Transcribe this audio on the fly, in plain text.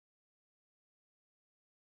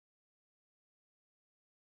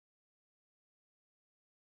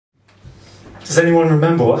Does anyone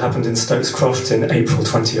remember what happened in Stokes Croft in April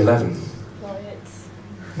 2011? Riots.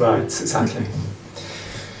 Right, exactly.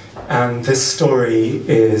 And this story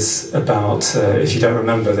is about, if you don't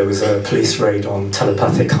remember, there was a police raid on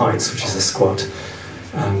Telepathic Heights, which is a squat,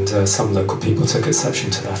 and some local people took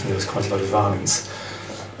exception to that, and there was quite a lot of violence.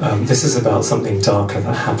 This is about something darker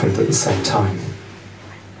that happened at the same time.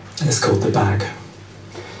 It's called The Bag.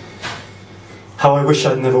 How I wish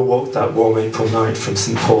I'd never walked that warm April night from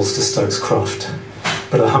St Paul's to Stokes Croft,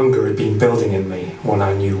 but a hunger had been building in me, one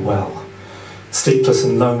I knew well. Sleepless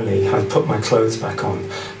and lonely, I'd put my clothes back on,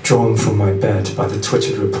 drawn from my bed by the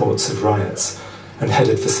twittered reports of riots, and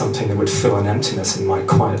headed for something that would fill an emptiness in my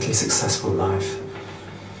quietly successful life.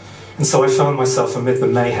 And so I found myself amid the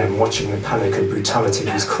mayhem, watching the panic and brutality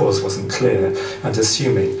whose cause wasn't clear, and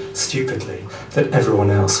assuming, stupidly, that everyone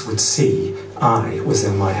else would see I was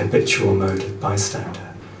in my habitual mode of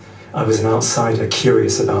bystander. I was an outsider,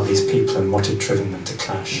 curious about these people and what had driven them to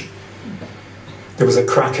clash. There was a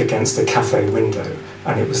crack against the cafe window,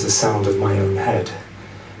 and it was the sound of my own head.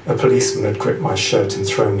 A policeman had gripped my shirt and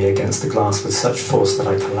thrown me against the glass with such force that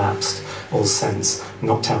I collapsed, all sense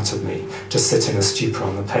knocked out of me, to sit in a stupor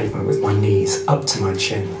on the pavement with my knees up to my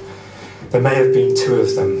chin. There may have been two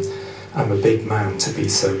of them. I'm a big man to be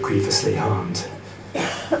so grievously harmed.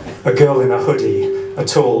 A girl in a hoodie, a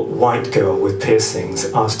tall white girl with piercings,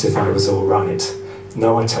 asked if I was all right.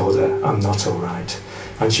 No, I told her, I'm not all right.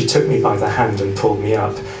 And she took me by the hand and pulled me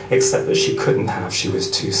up, except that she couldn't have, she was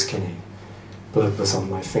too skinny. Blood was on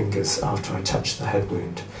my fingers after I touched the head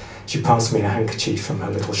wound. She passed me a handkerchief from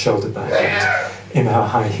her little shoulder bag and, in her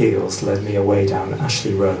high heels, led me away down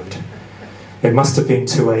Ashley Road. It must have been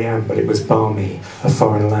 2 a.m, but it was balmy, a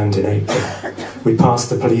foreign land in April. We passed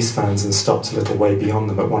the police vans and stopped a little way beyond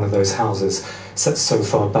them at one of those houses, set so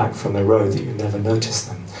far back from the road that you never notice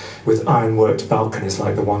them, with ironworked balconies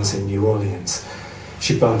like the ones in New Orleans.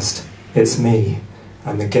 She buzzed, "It's me,"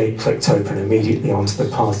 and the gate clicked open immediately onto the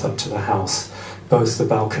path up to the house. Both the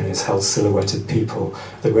balconies held silhouetted people,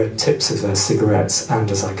 the red tips of their cigarettes,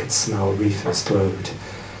 and, as I could smell, reefers glowed.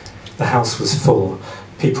 The house was full.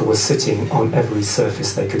 People were sitting on every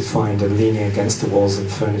surface they could find and leaning against the walls and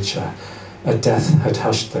furniture. A death had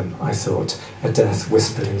hushed them, I thought, a death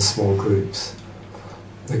whispered in small groups.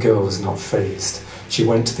 The girl was not fazed. She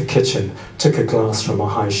went to the kitchen, took a glass from a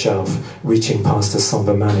high shelf, reaching past a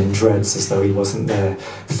sombre man in dreads as though he wasn't there,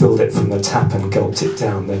 filled it from the tap and gulped it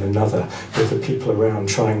down, then another, with the people around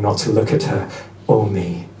trying not to look at her, or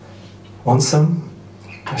me. "Want some?"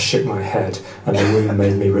 I shook my head, and the room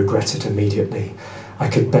made me regret it immediately. I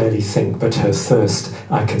could barely think, but her thirst,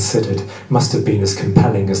 I considered, must have been as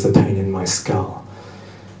compelling as the pain in my skull.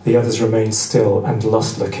 The others remained still and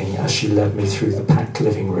lost-looking as she led me through the packed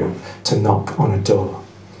living room to knock on a door.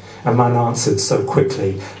 A man answered so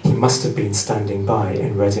quickly he must have been standing by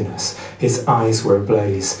in readiness. His eyes were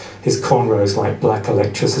ablaze, his cornrows like black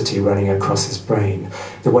electricity running across his brain.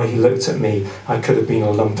 The way he looked at me, I could have been a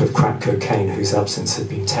lump of crack cocaine whose absence had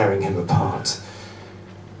been tearing him apart.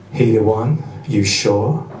 "He the one? You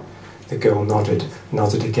sure?" The girl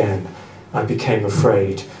nodded again. I became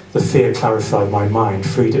afraid. The fear clarified my mind,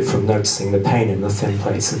 freed it from noticing the pain in the thin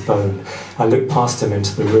plates of bone. I looked past him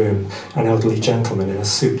into the room. An elderly gentleman in a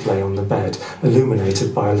suit lay on the bed,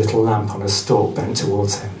 illuminated by a little lamp on a stalk bent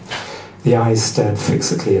towards him. The eyes stared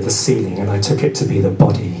fixedly at the ceiling, and I took it to be the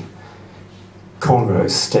body.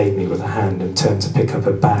 Cornrows stayed me with a hand and turned to pick up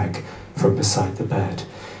a bag from beside the bed.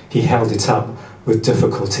 He held it up with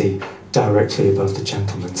difficulty directly above the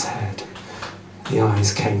gentleman's head. The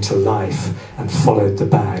eyes came to life and followed the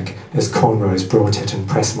bag as Cornrows brought it and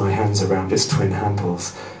pressed my hands around its twin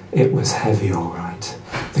handles. It was heavy, all right.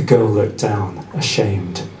 The girl looked down,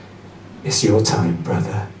 ashamed. "It's your time,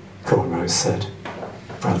 brother," Cornrows said.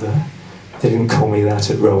 Brother? They didn't call me that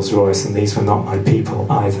at Rolls-Royce, and these were not my people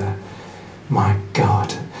either. My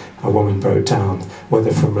God, a woman broke down,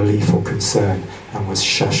 whether from relief or concern, and was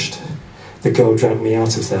shushed. The girl dragged me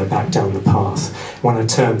out of there, back down the path. When I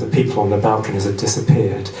turned, the people on the balconies had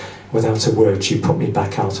disappeared. Without a word, she put me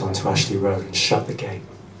back out onto Ashley Road and shut the gate.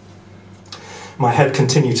 My head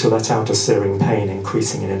continued to let out a searing pain,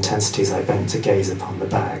 increasing in intensity as I bent to gaze upon the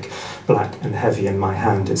bag. Black and heavy in my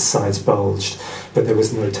hand, its sides bulged, but there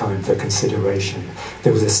was no time for consideration.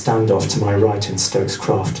 There was a standoff to my right in Stokes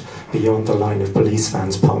Croft, beyond the line of police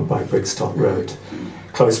vans parked by Brigstock Road.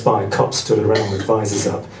 Close by, cops stood around with visors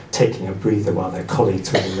up, taking a breather while their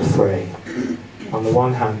colleagues were in the fray. On the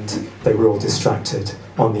one hand, they were all distracted.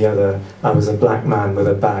 On the other, I was a black man with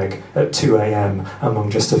a bag at 2 a.m.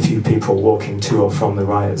 among just a few people walking to or from the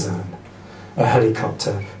riot zone. A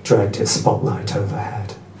helicopter dragged its spotlight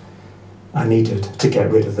overhead. I needed to get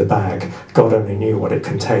rid of the bag. God only knew what it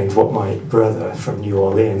contained, what my brother from New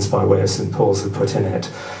Orleans by way of St. Paul's had put in it.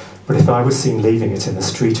 But if I was seen leaving it in the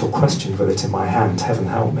street or questioned with it in my hand, heaven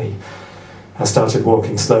help me. I started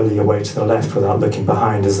walking slowly away to the left without looking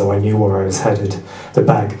behind, as though I knew where I was headed, the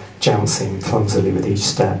bag jouncing clumsily with each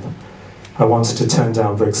step. I wanted to turn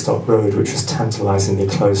down Brigstock Road, which was tantalisingly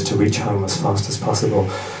close, to reach home as fast as possible,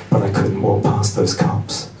 but I couldn't walk past those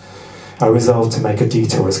cops. I resolved to make a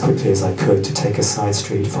detour as quickly as I could, to take a side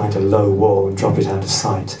street, find a low wall and drop it out of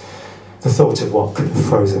sight. The thought of what could have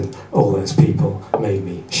frozen all those people made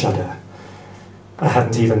me shudder. I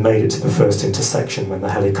hadn't even made it to the first intersection when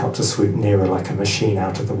the helicopter swooped nearer like a machine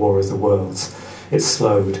out of the War of the Worlds. It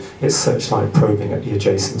slowed, its searchlight probing at the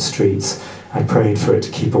adjacent streets. I prayed for it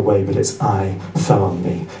to keep away, but its eye fell on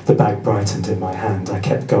me. The bag brightened in my hand. I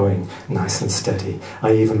kept going, nice and steady.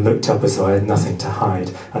 I even looked up as though I had nothing to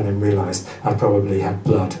hide, and then realised I probably had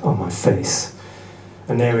blood on my face.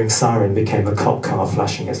 A nearing siren became a cop car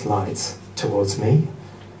flashing its lights towards me.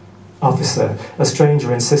 Officer, a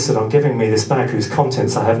stranger insisted on giving me this bag whose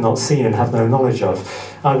contents I have not seen and have no knowledge of.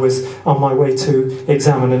 I was on my way to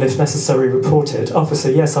examine and, if necessary, report it. Officer,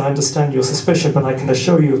 yes, I understand your suspicion, but I can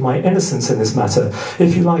assure you of my innocence in this matter.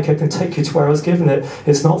 If you like, I can take you to where I was given it.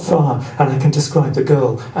 It's not far, and I can describe the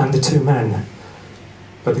girl and the two men.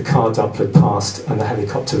 But the car Dopplered past, and the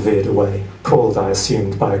helicopter veered away, called, I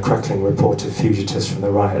assumed, by a crackling report of fugitives from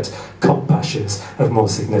the riot, cop bashers of more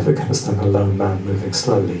significance than a lone man moving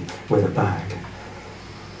slowly with a bag.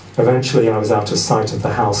 Eventually I was out of sight of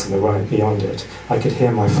the house and the riot beyond it. I could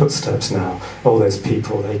hear my footsteps now. All those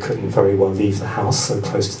people, they couldn't very well leave the house so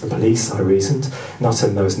close to the police, I reasoned, not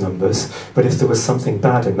in those numbers. But if there was something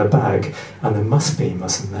bad in the bag, and there must be,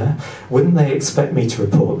 mustn't there, wouldn't they expect me to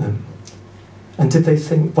report them? And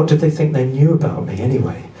what did they think they knew about me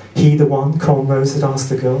anyway? He the one, Colm Rose had asked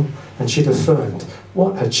the girl, and she'd affirmed.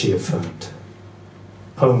 What had she affirmed?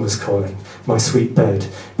 Home was calling, my sweet bed,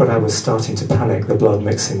 but I was starting to panic, the blood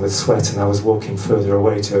mixing with sweat, and I was walking further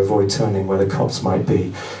away to avoid turning where the cops might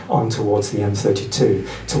be, on towards the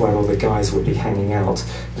M32, to where all the guys would be hanging out,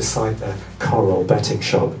 beside the Coral betting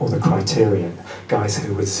shop or the Criterion, guys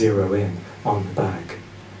who would zero in on the bag.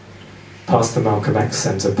 Past the Malcolm X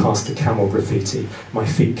Centre, past the camel graffiti, my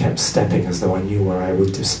feet kept stepping as though I knew where I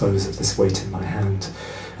would dispose of this weight in my hand.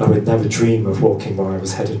 I would never dream of walking where I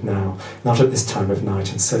was headed now, not at this time of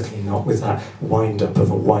night, and certainly not with that wind-up of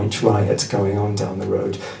a white riot going on down the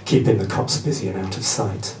road, keeping the cops busy and out of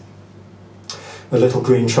sight. The little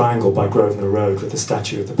green triangle by Grosvenor Road, with the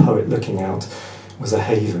statue of the poet looking out, was a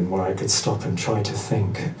haven where I could stop and try to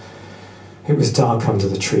think. It was dark under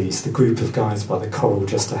the trees. The group of guys by the coral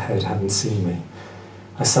just ahead hadn't seen me.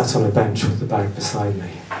 I sat on a bench with the bag beside me.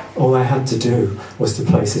 All I had to do was to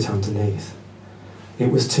place it underneath.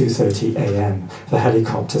 It was 2:30 a.m. The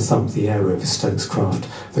helicopter thumped the air over Stokes Croft.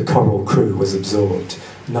 The coral crew was absorbed.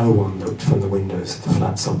 No one looked from the windows of the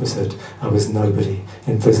flats opposite. I was nobody,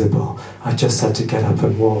 invisible. I just had to get up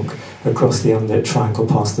and walk across the unlit triangle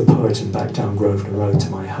past the poet and back down Grosvenor Road to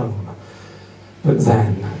my home. But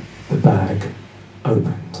then the bag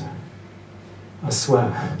opened. I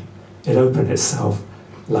swear, it opened itself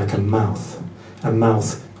like a mouth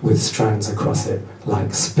with strands across it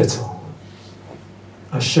like spittle.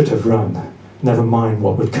 I should have run. Never mind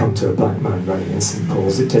what would come to a black man running in St.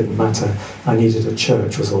 Paul's. It didn't matter. I needed a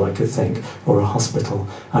church was all I could think, or a hospital.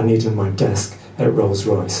 I needed my desk at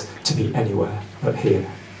Rolls-Royce to be anywhere but here.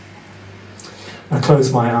 I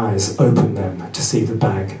closed my eyes, opened them to see the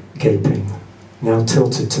bag gaping, now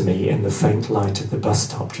tilted to me in the faint light of the bus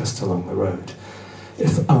stop just along the road.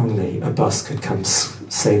 If only a bus could come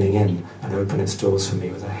sailing in and open its doors for me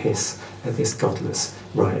with a hiss at this godless,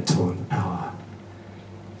 riot-torn hour.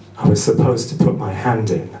 I was supposed to put my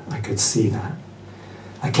hand in, I could see that.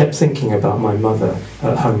 I kept thinking about my mother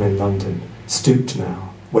at home in London, stooped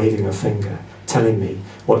now, waving a finger, telling me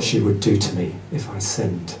what she would do to me if I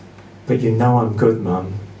sinned. But you know I'm good,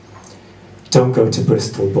 Mum. Don't go to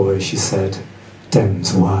Bristol, boy, she said.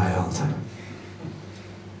 Dem's wild.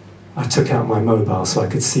 I took out my mobile so I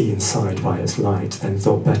could see inside by its light, then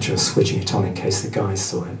thought better of switching it on in case the guys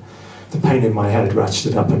saw it. The pain in my head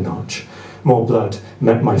ratcheted up a notch. More blood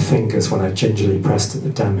met my fingers when I gingerly pressed at the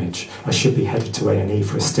damage. I should be headed to A&E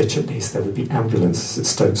for a stitch at least. There would be ambulances at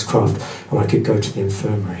Stokes Croft, or I could go to the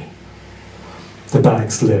infirmary. The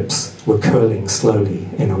bag's lips were curling slowly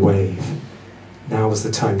in a wave. Now was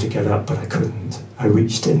the time to get up, but I couldn't. I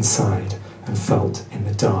reached inside and felt in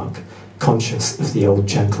the dark, conscious of the old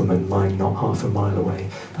gentleman lying not half a mile away,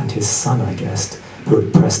 and his son, I guessed, who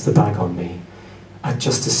had pressed the bag on me. I'd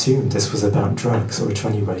just assumed this was about drugs, or at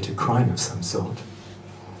any rate a crime of some sort.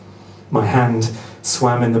 My hand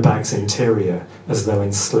swam in the bag's interior as though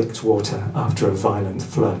in slicked water after a violent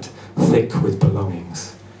flood, thick with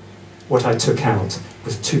belongings. What I took out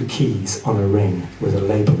was 2 keys on a ring with a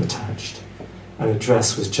label attached. An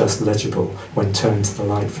address was just legible when turned to the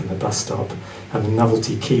light from the bus stop, and the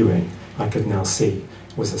novelty keyring, I could now see,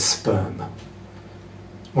 was a sperm.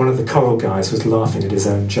 One of the choral guys was laughing at his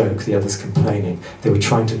own joke, the others complaining. They were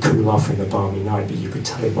trying to cool off in the balmy night, but you could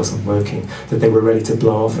tell it wasn't working, that they were ready to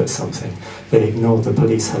blow off at something. They ignored the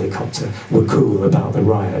police helicopter, were cool about the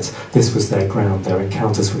riot. This was their ground. Their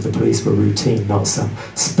encounters with the police were routine, not some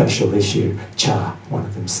special issue. Cha, one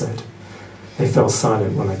of them said. They fell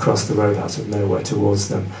silent when I crossed the road out of nowhere towards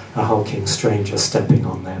them, a hulking stranger stepping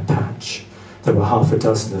on their patch. There were half a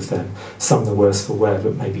dozen of them, some the worse for wear,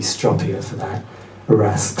 but maybe stroppier for that.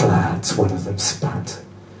 Rasclads, one of them spat.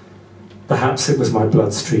 Perhaps it was my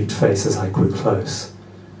blood-streaked face as I grew close,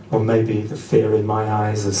 or maybe the fear in my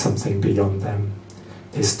eyes of something beyond them.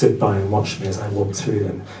 They stood by and watched me as I walked through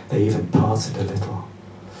them. They even parted a little.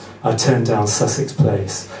 I turned down Sussex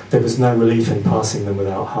Place. There was no relief in passing them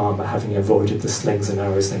without harm, or having avoided the slings and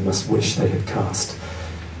arrows they must wish they had cast.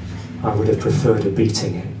 I would have preferred a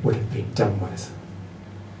beating. It would have been done with.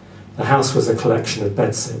 The house was a collection of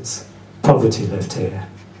bedsits. Poverty lived here.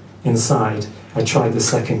 Inside, I tried the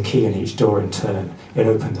second key in each door in turn. It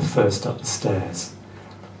opened the first up the stairs.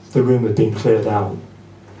 The room had been cleared out.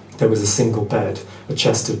 There was a single bed, a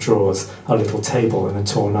chest of drawers, a little table and a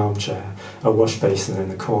torn armchair, a wash basin in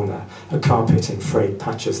the corner, a carpet in frayed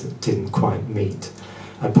patches that didn't quite meet.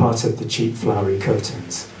 I parted the cheap flowery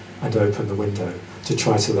curtains and opened the window to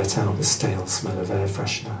try to let out the stale smell of air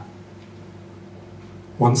freshener.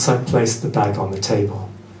 Once I'd placed the bag on the table,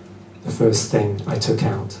 the first thing I took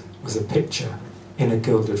out was a picture in a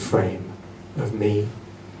gilded frame of me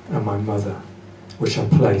and my mother, which I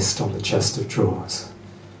placed on the chest of drawers.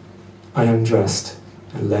 I undressed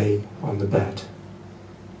and lay on the bed.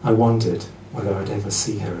 I wondered whether I'd ever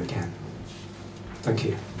see her again. Thank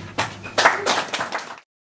you.